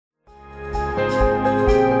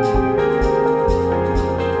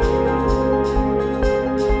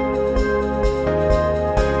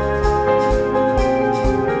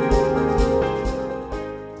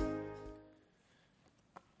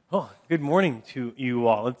morning to you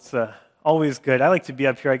all. It's always good. I like to be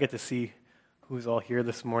up here. I get to see who's all here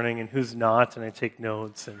this morning and who's not, and I take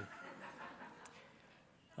notes. And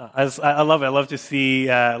I love it. I love to see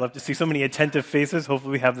so many attentive faces.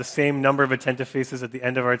 Hopefully, we have the same number of attentive faces at the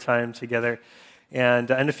end of our time together, and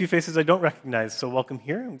a few faces I don't recognize. So, welcome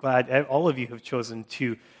here. I'm glad all of you have chosen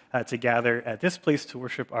to gather at this place to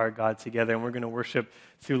worship our God together, and we're going to worship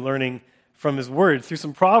through learning from His Word, through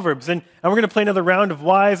some Proverbs. And we're going to play another round of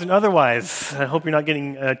wise and otherwise. I hope you're not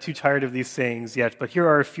getting too tired of these sayings yet, but here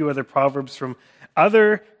are a few other Proverbs from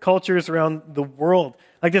other cultures around the world.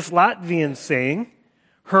 Like this Latvian saying,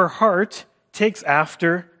 her heart takes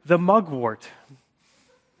after the mugwort.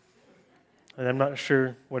 And I'm not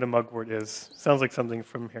sure what a mugwort is. Sounds like something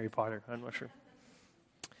from Harry Potter. I'm not sure.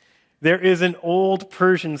 There is an old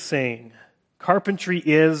Persian saying, carpentry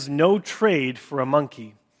is no trade for a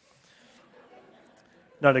monkey.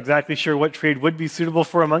 Not exactly sure what trade would be suitable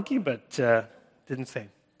for a monkey, but didn't say.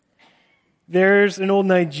 There's an old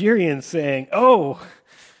Nigerian saying, oh,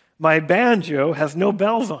 my banjo has no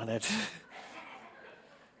bells on it.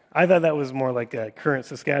 I thought that was more like a current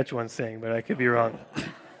Saskatchewan saying, but I could be wrong.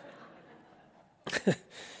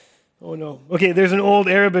 Oh no. Okay, there's an old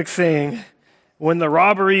Arabic saying, when the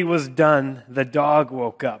robbery was done, the dog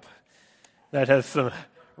woke up. That has some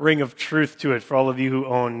ring of truth to it for all of you who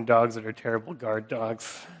own dogs that are terrible guard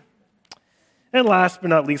dogs. And last but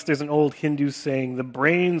not least, there's an old Hindu saying, the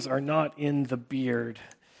brains are not in the beard.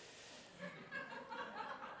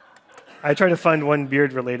 I try to find one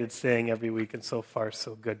beard-related saying every week, and so far,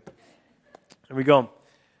 so good. There we go.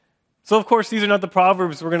 So, of course, these are not the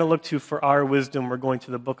Proverbs we're going to look to for our wisdom. We're going to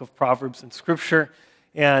the book of Proverbs in Scripture,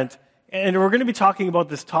 and we're going to be talking about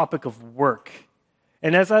this topic of work.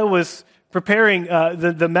 And as I was preparing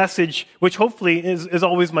the message, which hopefully is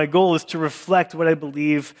always my goal, is to reflect what I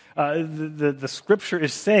believe the Scripture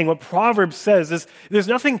is saying. What Proverbs says is there's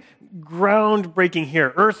nothing groundbreaking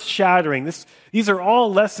here, earth-shattering. These are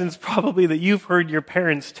all lessons probably that you've heard your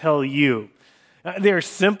parents tell you. They're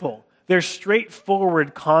simple. They're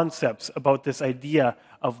straightforward concepts about this idea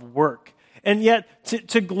of work. And yet,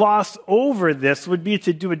 to gloss over this would be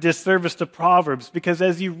to do a disservice to Proverbs, because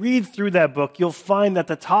as you read through that book, you'll find that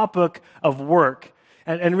the topic of work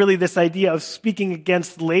and really this idea of speaking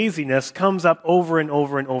against laziness comes up over and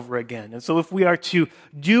over and over again. And so if we are to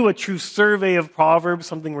do a true survey of Proverbs,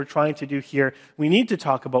 something we're trying to do here, we need to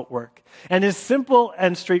talk about work. And as simple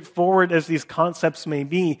and straightforward as these concepts may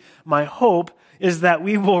be, my hope is that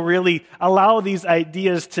we will really allow these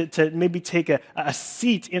ideas to maybe take a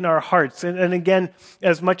seat in our hearts. And again,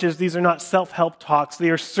 as much as these are not self-help talks, they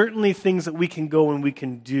are certainly things that we can go and we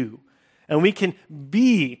can do. And we can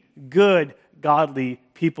be good, godly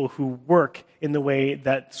people who work in the way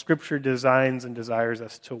that Scripture designs and desires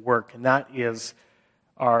us to work. And that is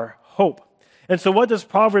our hope. And so what does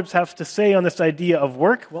Proverbs have to say on this idea of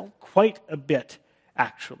work? Well, quite a bit,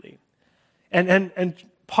 actually. And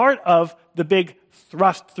part of the big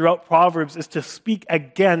thrust throughout Proverbs is to speak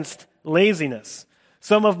against laziness.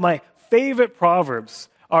 Some of my favorite Proverbs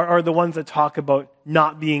are the ones that talk about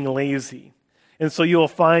not being lazy. And so you'll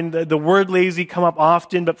find the word lazy come up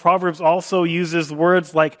often, but Proverbs also uses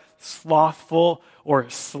words like slothful or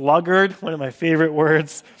sluggard, one of my favorite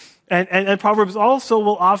words. And Proverbs also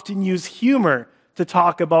will often use humor to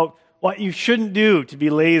talk about what you shouldn't do to be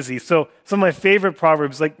lazy. So some of my favorite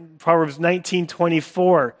Proverbs, like Proverbs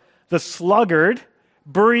 19:24, the sluggard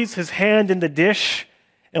buries his hand in the dish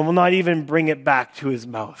and will not even bring it back to his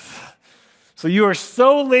mouth. So you are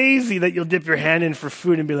so lazy that you'll dip your hand in for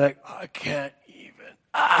food and be like, oh, I can't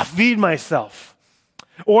even feed myself.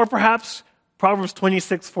 Or perhaps Proverbs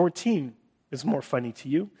 26:14 is more funny to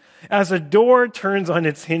you. As a door turns on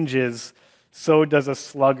its hinges, so does a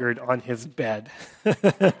sluggard on his bed.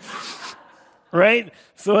 Right?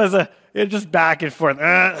 So just back and forth.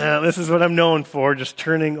 This is what I'm known for, just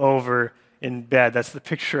turning over in bed. That's the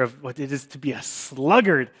picture of what it is to be a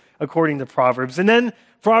sluggard, according to Proverbs. And then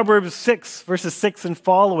Proverbs 6, verses 6 and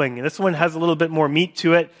following. And this one has a little bit more meat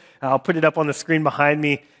to it. I'll put it up on the screen behind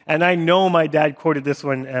me. And I know my dad quoted this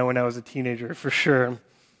one when I was a teenager, for sure.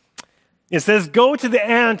 It says, go to the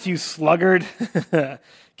ant, you sluggard.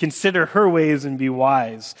 Consider her ways and be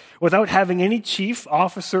wise. Without having any chief,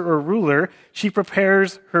 officer, or ruler, she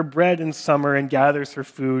prepares her bread in summer and gathers her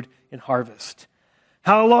food in harvest.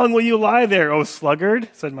 How long will you lie there, O sluggard?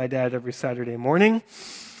 Said my dad every Saturday morning.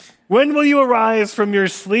 When will you arise from your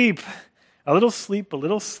sleep, a little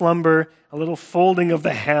slumber, a little folding of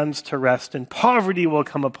the hands to rest, and poverty will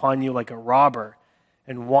come upon you like a robber,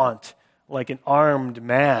 and want like an armed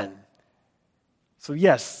man. So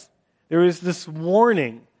yes, there is this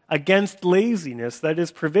warning against laziness that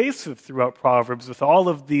is pervasive throughout Proverbs, with all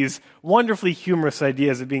of these wonderfully humorous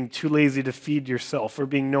ideas of being too lazy to feed yourself, or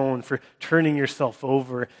being known for turning yourself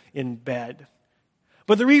over in bed.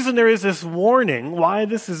 But the reason there is this warning, why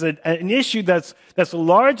this is an issue that's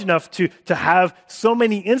large enough to have so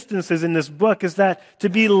many instances in this book, is that to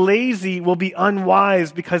be lazy will be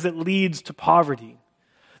unwise because it leads to poverty.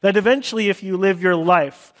 That eventually, if you live your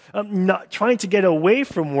life not trying to get away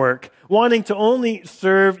from work, wanting to only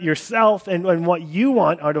serve yourself and what you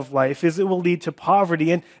want out of life, it will lead to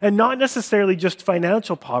poverty, and not necessarily just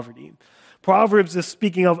financial poverty. Proverbs is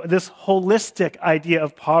speaking of this holistic idea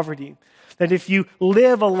of poverty, that if you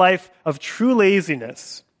live a life of true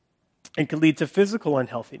laziness, it can lead to physical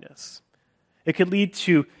unhealthiness. It could lead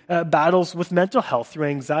to battles with mental health through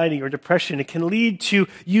anxiety or depression. It can lead to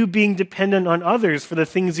you being dependent on others for the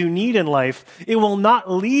things you need in life. It will not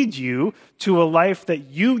lead you to a life that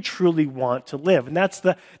you truly want to live. And that's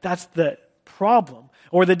the problem,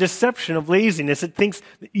 or the deception of laziness. It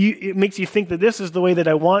makes you think that this is the way that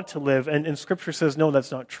I want to live. And Scripture says, no,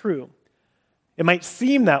 that's not true. It might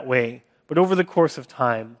seem that way, but over the course of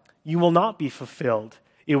time, you will not be fulfilled.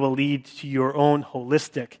 It will lead to your own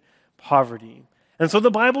holistic poverty. And so the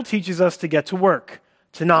Bible teaches us to get to work,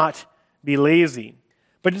 to not be lazy.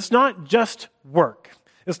 But it's not just work.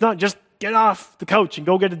 It's not just get off the couch and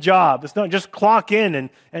go get a job. It's not just clock in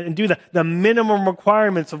and do the minimum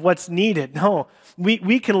requirements of what's needed. No,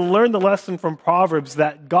 we can learn the lesson from Proverbs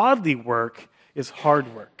that godly work is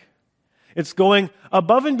hard work. It's going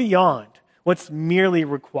above and beyond what's merely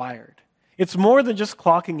required. It's more than just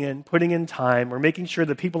clocking in, putting in time, or making sure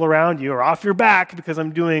that people around you are off your back because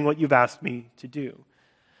I'm doing what you've asked me to do.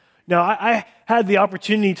 Now, I had the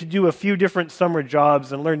opportunity to do a few different summer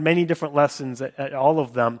jobs and learn many different lessons at all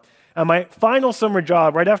of them. And my final summer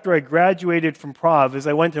job, right after I graduated from Prov, is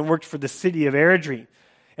I went and worked for the city of Airdrie.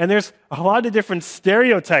 And there's a lot of different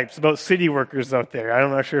stereotypes about city workers out there. I'm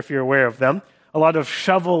not sure if you're aware of them. A lot of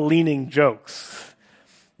shovel-leaning jokes.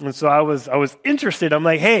 And so I was interested. I'm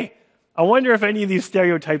like, hey, I wonder if any of these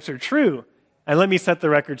stereotypes are true. And let me set the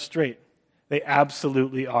record straight. They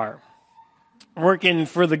absolutely are. Working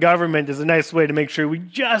for the government is a nice way to make sure we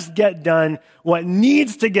just get done what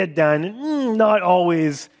needs to get done, and not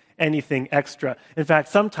always anything extra. In fact,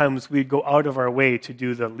 sometimes we go out of our way to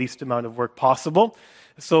do the least amount of work possible.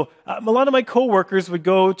 So a lot of my coworkers would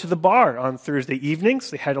go to the bar on Thursday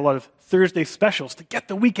evenings. They had a lot of Thursday specials to get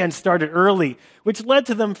the weekend started early, which led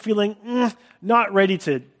to them feeling not ready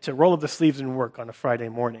to roll up the sleeves and work on a Friday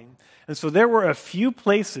morning. And so there were a few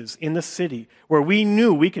places in the city where we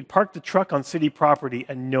knew we could park the truck on city property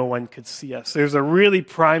and no one could see us. There's a really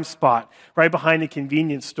prime spot right behind a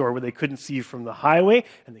convenience store where they couldn't see you from the highway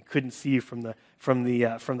and they couldn't see you from the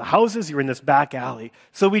houses. You were in this back alley.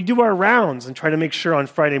 So we do our rounds and try to make sure on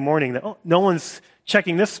Friday morning that no one's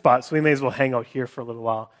checking this spot, so we may as well hang out here for a little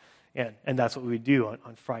while. And that's what we would do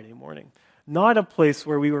on Friday morning. Not a place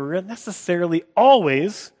where we were necessarily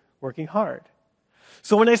always working hard.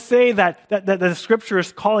 So when I say that the Scripture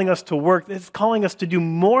is calling us to work, it's calling us to do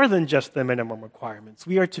more than just the minimum requirements.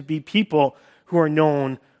 We are to be people who are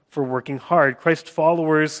known for working hard. Christ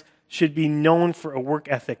followers should be known for a work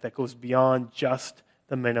ethic that goes beyond just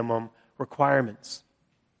the minimum requirements.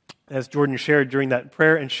 As Jordan shared during that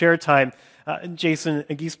prayer and share time, Jason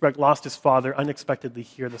Giesbrecht lost his father unexpectedly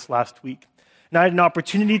here this last week. And I had an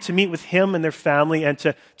opportunity to meet with him and their family and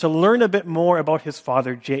to learn a bit more about his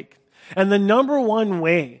father, Jake. And the number one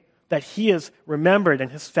way that he is remembered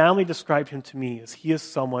and his family described him to me is he is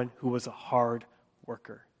someone who was a hard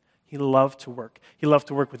worker. He loved to work. He loved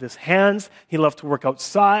to work with his hands. He loved to work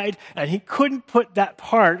outside. And he couldn't put that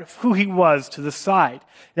part of who he was to the side.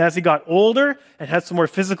 And as he got older and had some more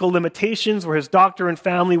physical limitations where his doctor and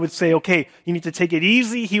family would say, okay, you need to take it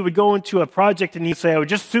easy, he would go into a project and he'd say, I would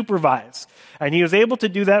just supervise. And he was able to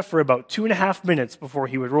do that for about 2.5 minutes before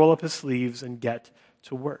he would roll up his sleeves and get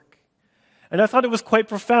to work. And I thought it was quite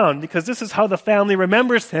profound because this is how the family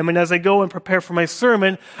remembers him. And as I go and prepare for my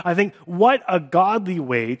sermon, I think, what a godly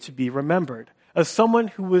way to be remembered as someone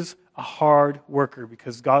who was a hard worker,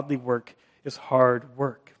 because godly work is hard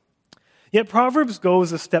work. Yet Proverbs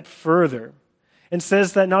goes a step further and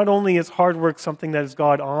says that not only is hard work something that is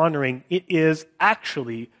God-honoring, it is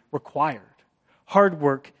actually required. Hard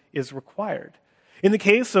work is required. In the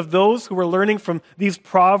case of those who were learning from these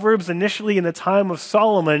Proverbs initially in the time of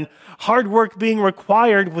Solomon, hard work being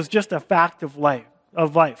required was just a fact of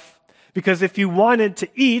life. Because if you wanted to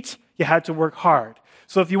eat, you had to work hard.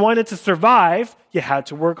 So if you wanted to survive, you had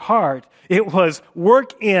to work hard. It was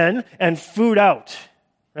work in and food out,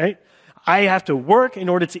 right? I have to work in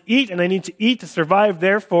order to eat, and I need to eat to survive.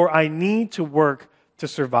 Therefore, I need to work to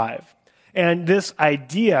survive. And this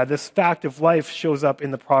idea, this fact of life shows up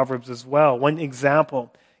in the Proverbs as well. One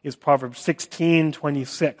example is Proverbs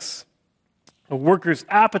 16:26. A worker's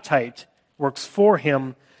appetite works for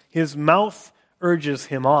him, his mouth urges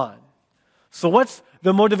him on. So what's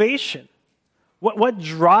the motivation? What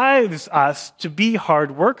drives us to be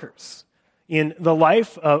hard workers? In the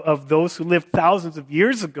life of those who lived thousands of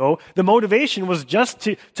years ago, the motivation was just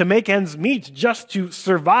to make ends meet, just to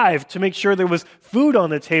survive, to make sure there was food on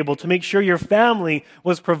the table, to make sure your family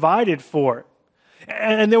was provided for.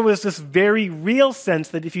 And there was this very real sense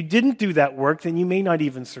that if you didn't do that work, then you may not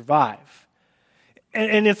even survive.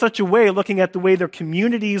 And in such a way, looking at the way their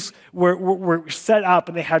communities were set up,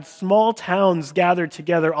 and they had small towns gathered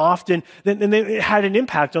together often, then it had an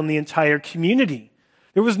impact on the entire community.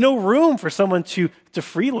 There was no room for someone to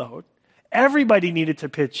freeload. Everybody needed to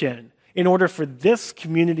pitch in order for this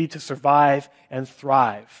community to survive and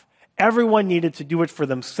thrive. Everyone needed to do it for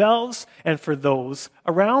themselves and for those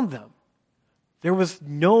around them. There was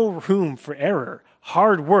no room for error.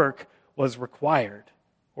 Hard work was required,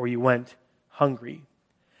 or you went hungry.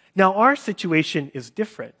 Now, our situation is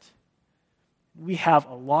different. We have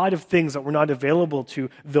a lot of things that were not available to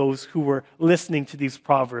those who were listening to these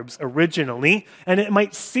Proverbs originally, and it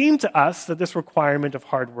might seem to us that this requirement of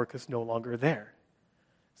hard work is no longer there.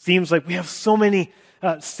 Seems like we have so many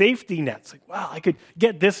safety nets. Like, wow, I could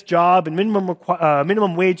get this job, and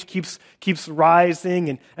minimum wage keeps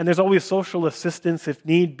rising, and there's always social assistance if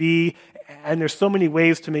need be, and there's so many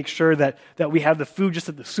ways to make sure that we have the food just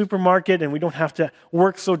at the supermarket, and we don't have to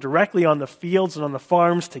work so directly on the fields and on the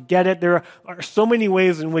farms to get it. There are so many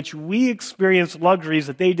ways in which we experience luxuries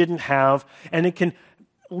that they didn't have, and it can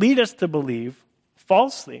lead us to believe,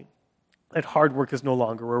 falsely, that hard work is no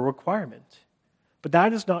longer a requirement. But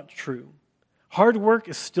that is not true. Hard work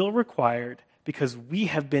is still required because we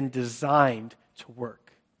have been designed to work.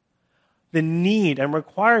 The need and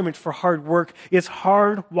requirement for hard work is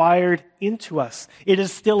hardwired into us. It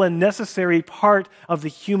is still a necessary part of the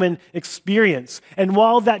human experience. And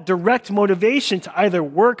while that direct motivation to either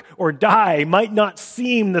work or die might not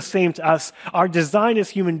seem the same to us, our design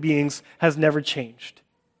as human beings has never changed.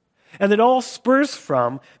 And it all spurs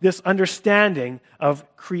from this understanding of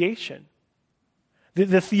creation.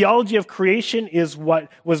 The theology of creation is what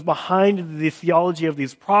was behind the theology of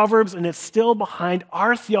these Proverbs, and it's still behind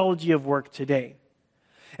our theology of work today.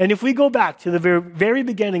 And if we go back to the very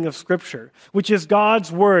beginning of Scripture, which is God's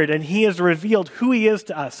Word, and He has revealed who He is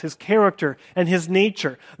to us, His character and His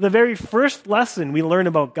nature, the very first lesson we learn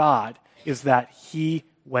about God is that He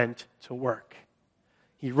went to work.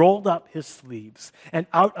 He rolled up His sleeves, and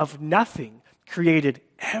out of nothing created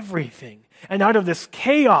everything. And out of this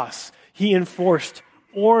chaos, He enforced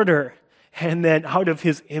order, and then out of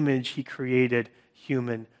His image, He created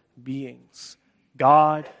human beings.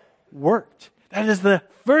 God worked. That is the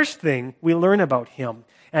first thing we learn about Him,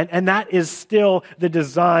 and that is still the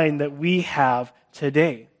design that we have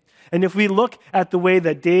today. And if we look at the way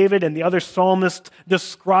that David and the other psalmists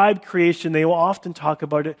describe creation, they will often talk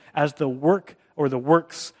about it as the work or the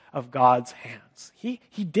works of God's hands. He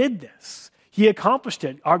did this. He accomplished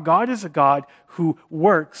it. Our God is a God who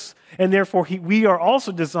works, and therefore we are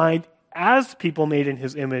also designed as people made in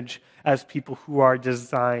His image, as people who are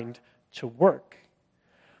designed to work.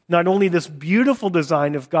 Not only this beautiful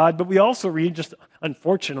design of God, but we also read, just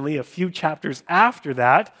unfortunately, a few chapters after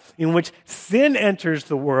that, in which sin enters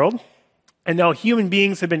the world, and now human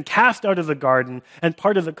beings have been cast out of the garden, and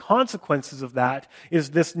part of the consequences of that is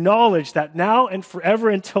this knowledge that now and forever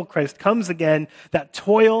until Christ comes again, that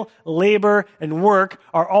toil, labor, and work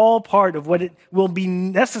are all part of what it will be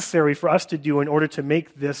necessary for us to do in order to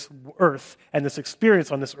make this earth and this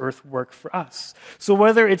experience on this earth work for us. So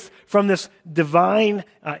whether it's from this divine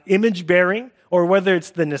image-bearing, or whether it's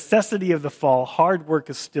the necessity of the fall, hard work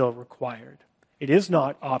is still required. It is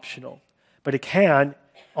not optional, but it can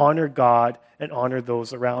honor God and honor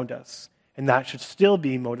those around us. And that should still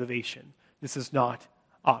be motivation. This is not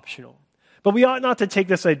optional. But we ought not to take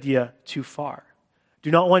this idea too far. Do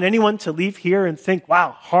not want anyone to leave here and think,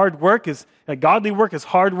 wow, godly work is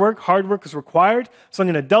hard work is required, so I'm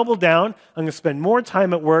going to double down, I'm going to spend more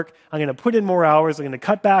time at work, I'm going to put in more hours, I'm going to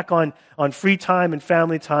cut back on free time and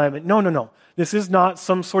family time. And no. This is not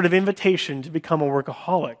some sort of invitation to become a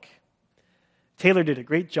workaholic. Taylor did a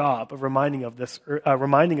great job of reminding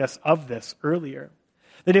us of this earlier.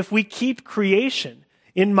 That if we keep creation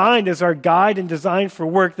in mind as our guide and design for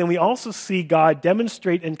work, then we also see God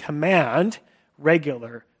demonstrate and command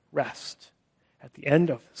regular rest. At the end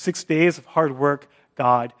of 6 days of hard work,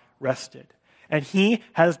 God rested. And He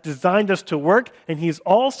has designed us to work, and He's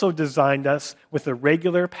also designed us with a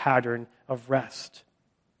regular pattern of rest.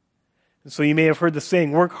 And so you may have heard the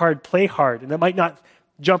saying, work hard, play hard. And that might not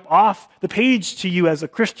jump off the page to you as a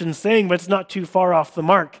Christian saying, but it's not too far off the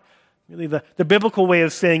mark. Really, the biblical way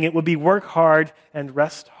of saying it would be work hard and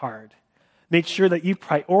rest hard. Make sure that you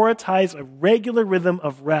prioritize a regular rhythm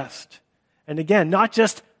of rest. And again, not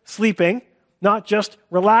just sleeping, not just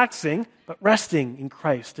relaxing, but resting in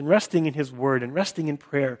Christ and resting in His Word and resting in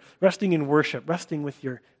prayer, resting in worship, resting with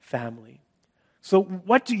your family. So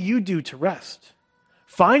what do you do to rest?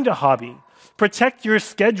 Find a hobby. Protect your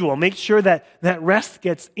schedule. Make sure that rest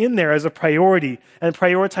gets in there as a priority and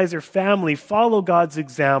prioritize your family. Follow God's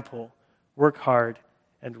example. Work hard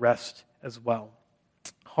and rest as well.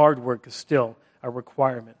 Hard work is still a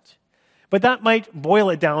requirement. But that might boil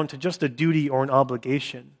it down to just a duty or an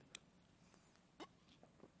obligation,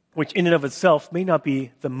 which in and of itself may not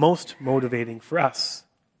be the most motivating for us.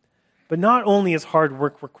 But not only is hard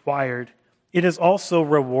work required, it is also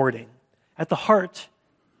rewarding. At the heart,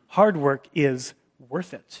 hard work is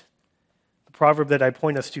worth it. The proverb that I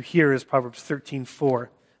point us to here is Proverbs 13:4,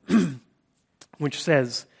 which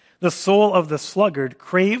says, "The soul of the sluggard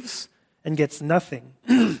craves and gets nothing,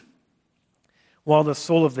 while the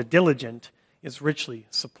soul of the diligent is richly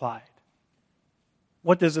supplied."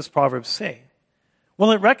 What does this proverb say?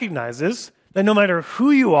 Well, it recognizes that no matter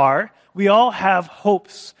who you are, we all have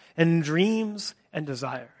hopes and dreams and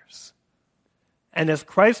desires. And as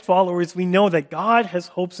Christ followers, we know that God has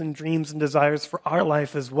hopes and dreams and desires for our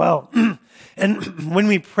life as well. And when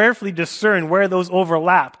we prayerfully discern where those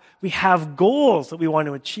overlap, we have goals that we want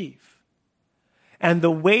to achieve. And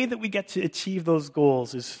the way that we get to achieve those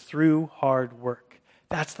goals is through hard work.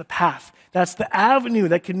 That's the path. That's the avenue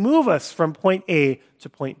that can move us from point A to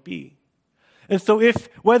point B. And so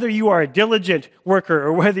whether you are a diligent worker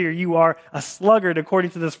or whether you are a sluggard,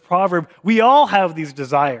 according to this proverb, we all have these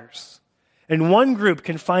desires. And one group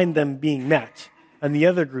can find them being met, and the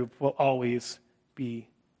other group will always be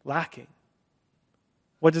lacking.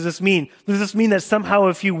 What does this mean? Does this mean that somehow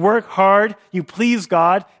if you work hard, you please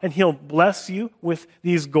God, and He'll bless you with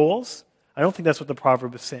these goals? I don't think that's what the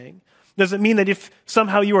proverb is saying. Does it mean that if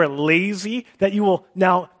somehow you are lazy, that you will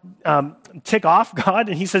now tick off God,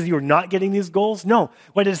 and He says you are not getting these goals? No.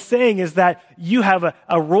 What it's saying is that you have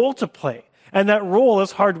a role to play. And that role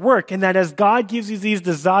is hard work, and that as God gives you these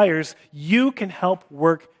desires, you can help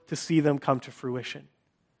work to see them come to fruition.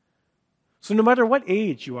 So no matter what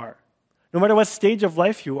age you are, no matter what stage of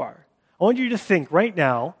life you are, I want you to think right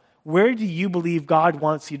now, where do you believe God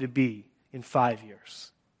wants you to be in 5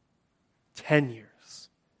 years, 10 years,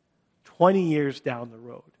 20 years down the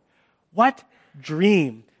road? What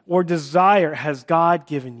dream or desire has God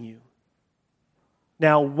given you?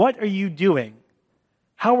 Now, what are you doing?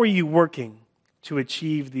 How are you working to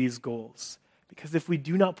achieve these goals? Because if we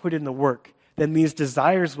do not put in the work, then these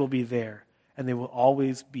desires will be there and they will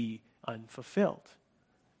always be unfulfilled.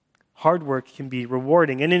 Hard work can be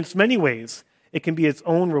rewarding, and in many ways, it can be its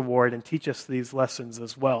own reward and teach us these lessons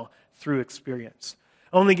as well through experience.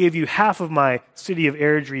 I only gave you half of my City of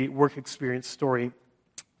Airdrie work experience story.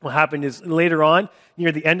 What happened is later on,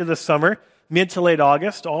 near the end of the summer, mid to late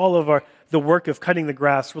August, all of the work of cutting the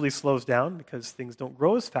grass really slows down because things don't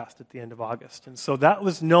grow as fast at the end of August. And so that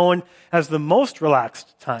was known as the most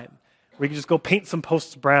relaxed time. We could just go paint some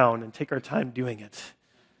posts brown and take our time doing it.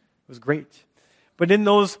 It was great. But in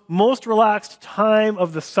those most relaxed time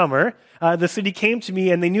of the summer, the city came to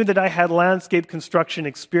me and they knew that I had landscape construction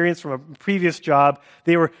experience from a previous job.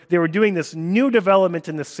 They were doing this new development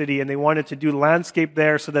in the city and they wanted to do landscape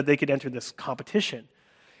there so that they could enter this competition.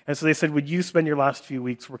 And so they said, would you spend your last few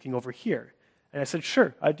weeks working over here? And I said,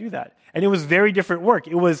 sure, I'd do that. And it was very different work.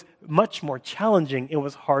 It was much more challenging. It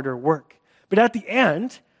was harder work. But at the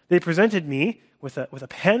end, they presented me with a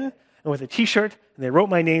pen and with a T-shirt, and they wrote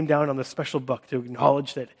my name down on the special book to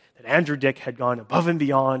acknowledge that Andrew Dick had gone above and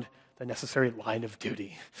beyond the necessary line of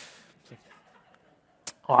duty.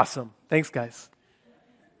 Awesome. Thanks, guys.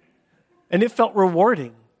 And it felt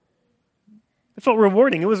rewarding. It felt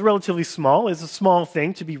rewarding. It was relatively small. It's a small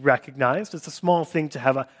thing to be recognized. It's a small thing to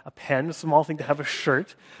have a pen, a small thing to have a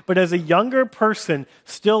shirt. But as a younger person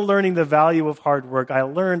still learning the value of hard work, I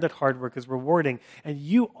learned that hard work is rewarding. And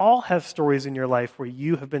you all have stories in your life where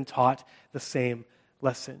you have been taught the same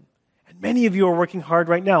lesson. And many of you are working hard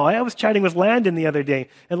right now. I was chatting with Landon the other day,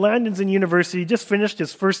 and Landon's in university, just finished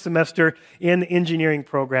his first semester in the engineering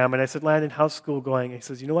program. And I said, Landon, how's school going? And he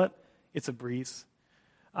says, you know what? It's a breeze.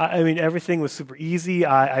 I mean, everything was super easy.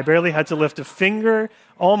 I barely had to lift a finger.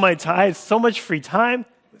 All my time, I had so much free time.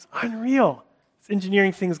 It was unreal. This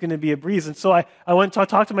engineering thing is going to be a breeze. And so I went to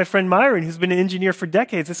talk to my friend Myron, who's been an engineer for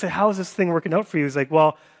decades. I said, how is this thing working out for you? He's like,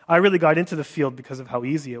 well, I really got into the field because of how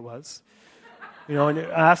easy it was. And it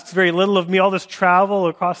asks very little of me, all this travel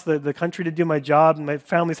across the country to do my job, and my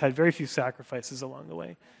family's had very few sacrifices along the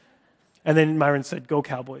way. And then Myron said, "Go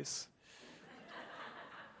Cowboys."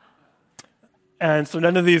 And so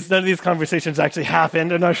none of these conversations actually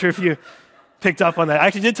happened. I'm not sure if you picked up on that. I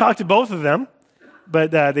actually did talk to both of them,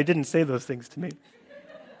 but they didn't say those things to me.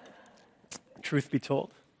 Truth be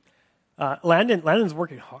told. Landon's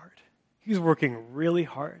working hard. He's working really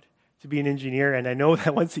hard to be an engineer, and I know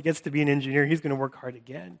that once he gets to be an engineer, he's going to work hard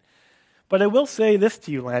again. But I will say this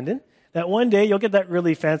to you, Landon, that one day you'll get that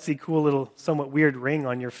really fancy, cool little, somewhat weird ring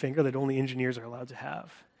on your finger that only engineers are allowed to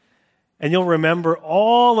have. And you'll remember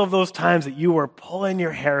all of those times that you were pulling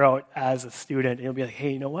your hair out as a student, and you'll be like,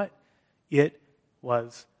 hey, you know what? It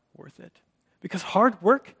was worth it. Because hard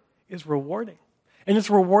work is rewarding. And it's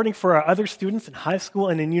rewarding for our other students in high school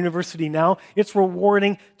and in university now. It's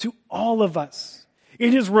rewarding to all of us.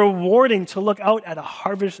 It is rewarding to look out at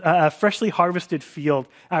a freshly harvested field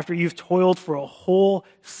after you've toiled for a whole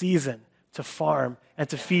season to farm and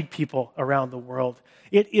to feed people around the world.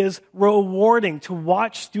 It is rewarding to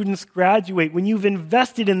watch students graduate when you've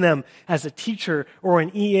invested in them as a teacher or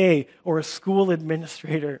an EA or a school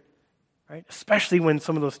administrator, right? Especially when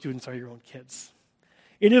some of those students are your own kids.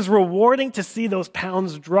 It is rewarding to see those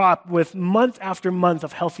pounds drop with month after month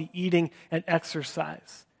of healthy eating and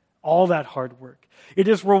exercise. All that hard work. It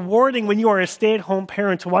is rewarding when you are a stay-at-home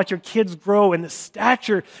parent to watch your kids grow in the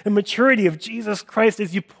stature and maturity of Jesus Christ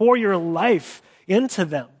as you pour your life into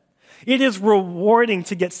them. It is rewarding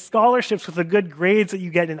to get scholarships with the good grades that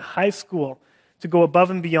you get in high school to go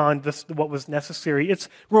above and beyond what was necessary. It's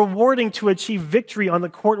rewarding to achieve victory on the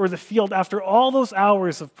court or the field after all those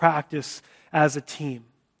hours of practice as a team.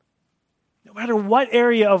 No matter what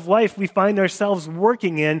area of life we find ourselves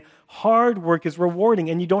working in, hard work is rewarding,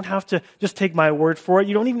 and you don't have to just take my word for it.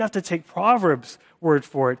 You don't even have to take Proverbs' word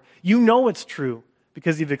for it. You know it's true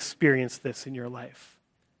because you've experienced this in your life.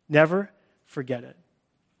 Never forget it.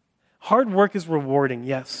 Hard work is rewarding,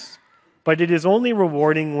 yes, but it is only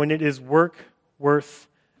rewarding when it is work worth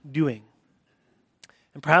doing.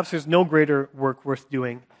 And perhaps there's no greater work worth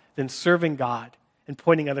doing than serving God and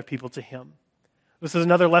pointing other people to Him. This is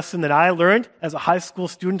another lesson that I learned as a high school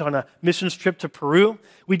student on a missions trip to Peru.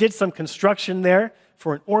 We did some construction there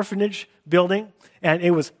for an orphanage building, and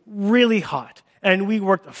it was really hot. And we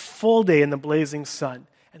worked a full day in the blazing sun.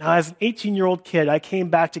 And as an 18-year-old kid, I came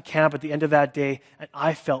back to camp at the end of that day, and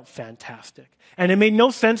I felt fantastic. And it made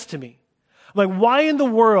no sense to me. I'm like, why in the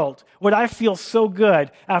world would I feel so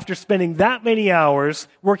good after spending that many hours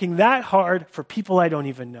working that hard for people I don't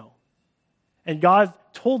even know? And God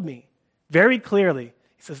told me very clearly,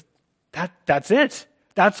 He says, that's it.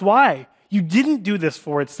 That's why. You didn't do this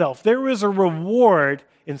for itself. There is a reward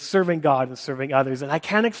in serving God and serving others. And I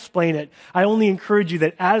can't explain it. I only encourage you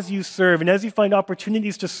that as you serve and as you find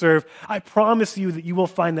opportunities to serve, I promise you that you will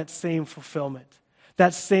find that same fulfillment,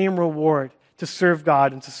 that same reward to serve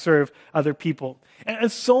God and to serve other people. And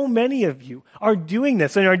so many of you are doing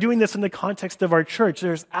this, and are doing this in the context of our church.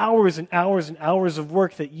 There's hours and hours and hours of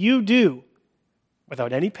work that you do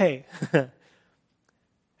without any pay.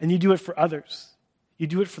 And you do it for others. You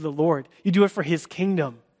do it for the Lord. You do it for His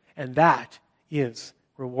kingdom. And that is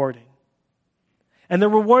rewarding. And the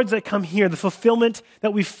rewards that come here, the fulfillment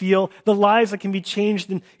that we feel, the lives that can be changed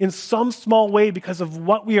in some small way because of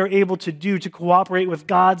what we are able to do to cooperate with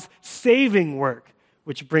God's saving work,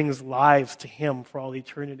 which brings lives to Him for all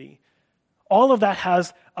eternity. All of that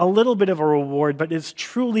has a little bit of a reward, but it's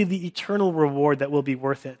truly the eternal reward that will be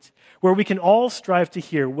worth it, where we can all strive to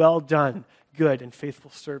hear, well done, good and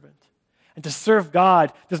faithful servant. And to serve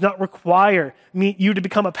God does not require you to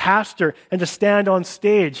become a pastor and to stand on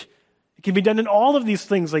stage. It can be done in all of these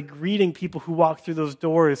things, like greeting people who walk through those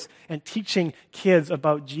doors and teaching kids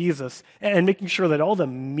about Jesus and making sure that all the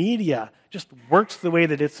media just works the way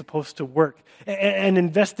that it's supposed to work and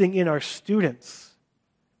investing in our students.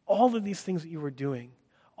 All of these things that you are doing,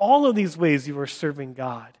 all of these ways you are serving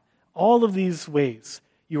God, all of these ways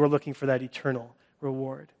you are looking for that eternal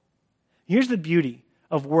reward. Here's the beauty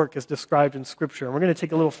of work as described in Scripture. And we're going to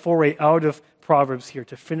take a little foray out of Proverbs here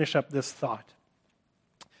to finish up this thought.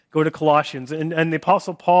 Go to Colossians. And the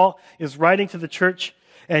Apostle Paul is writing to the church,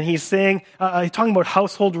 and he's saying, he's talking about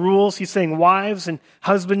household rules. He's saying wives and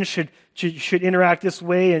husbands should interact this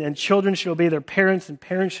way, and children should obey their parents, and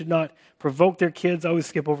parents should not provoke their kids. I always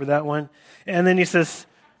skip over that one. And then he says,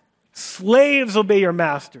 slaves, obey your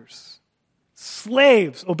masters.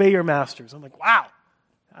 Slaves, obey your masters. I'm like, wow,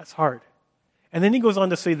 that's hard. And then he goes on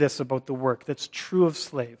to say this about the work that's true of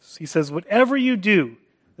slaves. He says, whatever you do,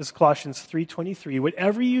 this is Colossians 3:23,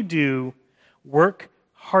 whatever you do, work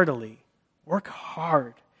heartily, work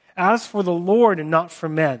hard as for the Lord and not for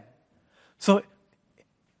men. So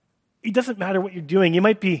it doesn't matter what you're doing. You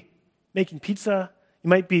might be making pizza. You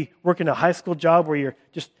might be working a high school job where you're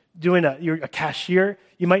just you're a cashier.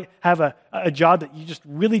 You might have a job that you just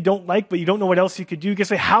really don't like, but you don't know what else you could do. You can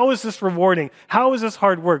say, how is this rewarding? How is this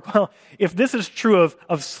hard work? Well, if this is true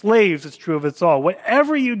of slaves, it's true of us all.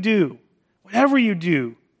 Whatever you do,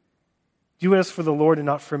 do it as for the Lord and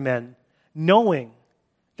not for men, knowing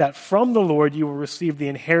that from the Lord you will receive the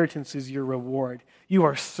inheritance as your reward. You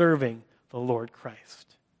are serving the Lord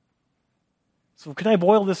Christ. So can I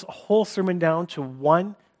boil this whole sermon down to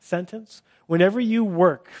one sentence? Whenever you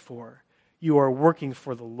work for, you are working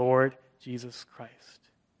for the Lord Jesus Christ.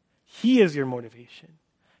 He is your motivation.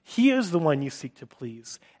 He is the one you seek to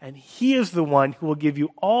please. And He is the one who will give you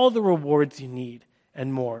all the rewards you need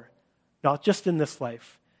and more. Not just in this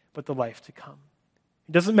life, but the life to come.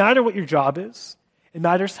 It doesn't matter what your job is. It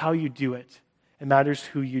matters how you do it. It matters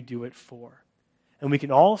who you do it for. And we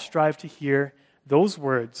can all strive to hear those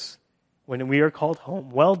words when we are called home.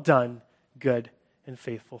 Well done, good and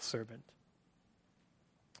faithful servant.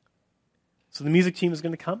 So the music team is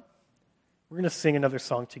going to come. We're going to sing another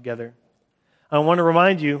song together. I want to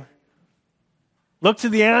remind you, look to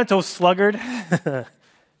the ant, O sluggard.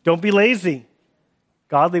 Don't be lazy.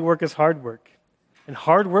 Godly work is hard work. And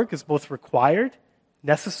hard work is both required,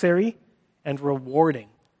 necessary, and rewarding.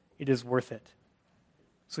 It is worth it.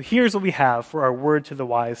 So here's what we have for our word to the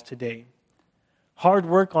wise today. Hard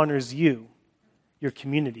work honors you, your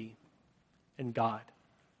community, and God.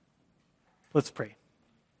 Let's pray.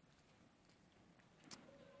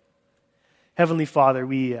 Heavenly Father,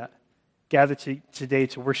 we gather today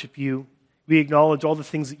to worship you. We acknowledge all the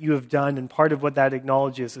things that you have done, and part of what that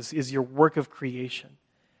acknowledges is your work of creation.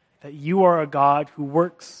 That you are a God who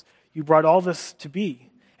works. You brought all this to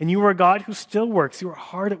be. And you are a God who still works. You are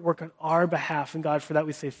hard at work on our behalf. And God, for that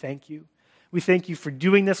we say thank you. We thank you for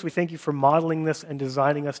doing this. We thank you for modeling this and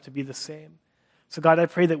designing us to be the same. So God, I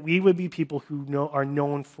pray that we would be people who are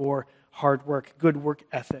known for hard work, good work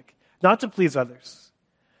ethic. Not to please others.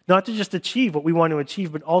 Not to just achieve what we want to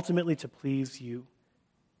achieve, but ultimately to please you.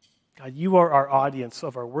 God, you are our audience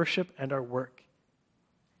of our worship and our work.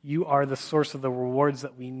 You are the source of the rewards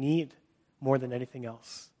that we need more than anything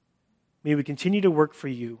else. May we continue to work for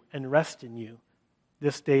you and rest in you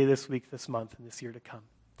this day, this week, this month, and this year to come.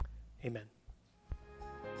 Amen.